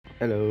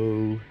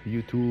Hello,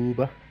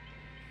 YouTube.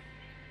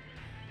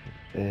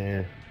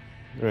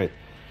 Right.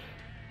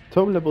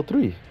 Tome level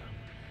 3.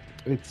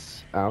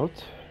 It's out,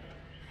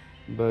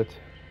 but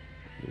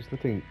there's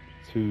nothing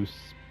too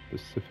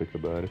specific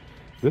about it.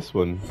 This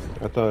one,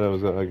 I thought I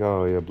was like,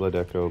 oh yeah, Blood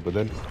Echo, but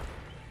then,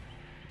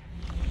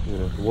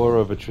 War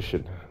of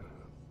Attrition.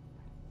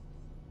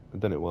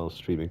 I've done it while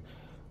streaming.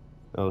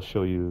 I'll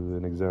show you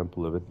an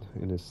example of it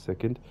in a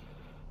second.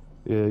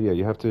 Yeah,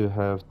 you have to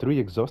have 3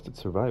 exhausted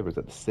survivors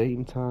at the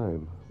same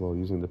time while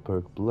using the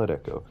perk Blood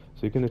Echo.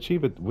 So you can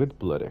achieve it with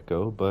Blood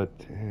Echo, but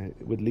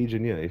with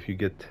Legion, yeah, if you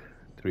get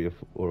 3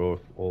 or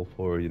all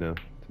 4, to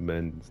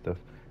mend and stuff,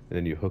 and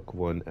then you hook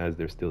one as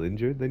they're still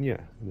injured, then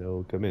yeah,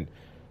 they'll come in.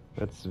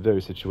 That's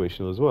very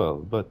situational as well,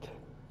 but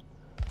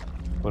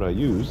what I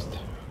used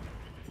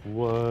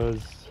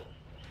was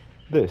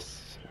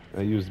this.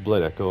 I used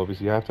Blood Echo.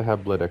 Obviously, you have to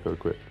have Blood Echo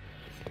equipped.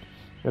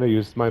 And I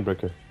used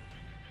Mindbreaker.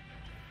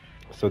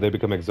 So they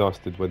become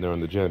exhausted when they're on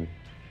the gen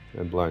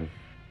and blind.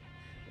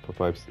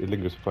 It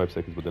lingers for 5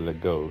 seconds, but they let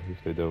go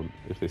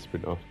if they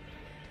sprint off.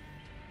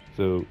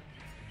 So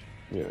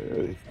yeah,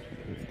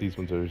 these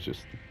ones are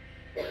just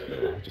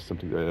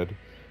something I add.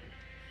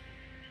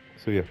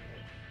 So yeah,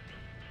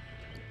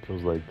 it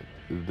goes like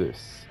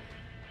this.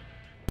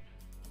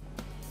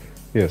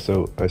 Yeah,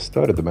 so I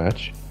started the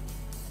match.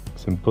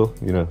 Simple,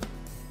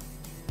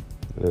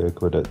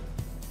 Claudette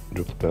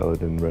dropped the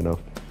pallet and ran off.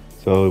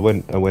 So I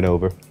went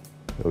over.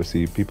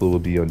 Obviously, people will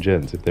be on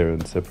gens if they're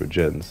on separate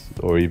gens,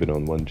 or even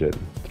on one gen.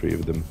 3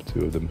 of them,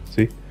 2 of them.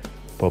 See?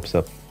 Pops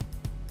up.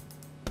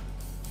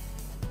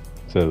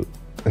 So,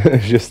 I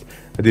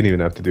didn't even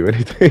have to do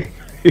anything.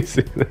 You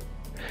see that?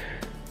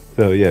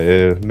 So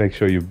yeah, make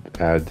sure you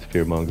add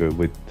Fearmonger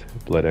with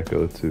Blood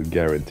Echo to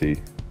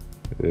guarantee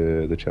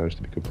the challenge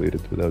to be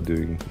completed without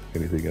doing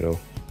anything at all.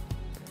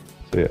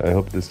 So yeah, I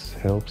hope this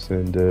helps,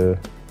 and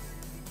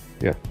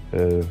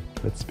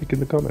let's speak in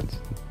the comments.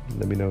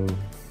 Let me know.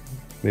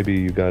 Maybe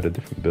you got a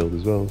different build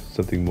as well,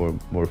 something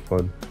more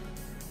fun.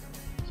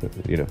 So,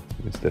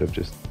 instead of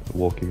just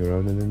walking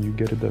around and then you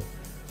get it done.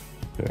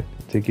 Alright,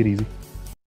 take it easy.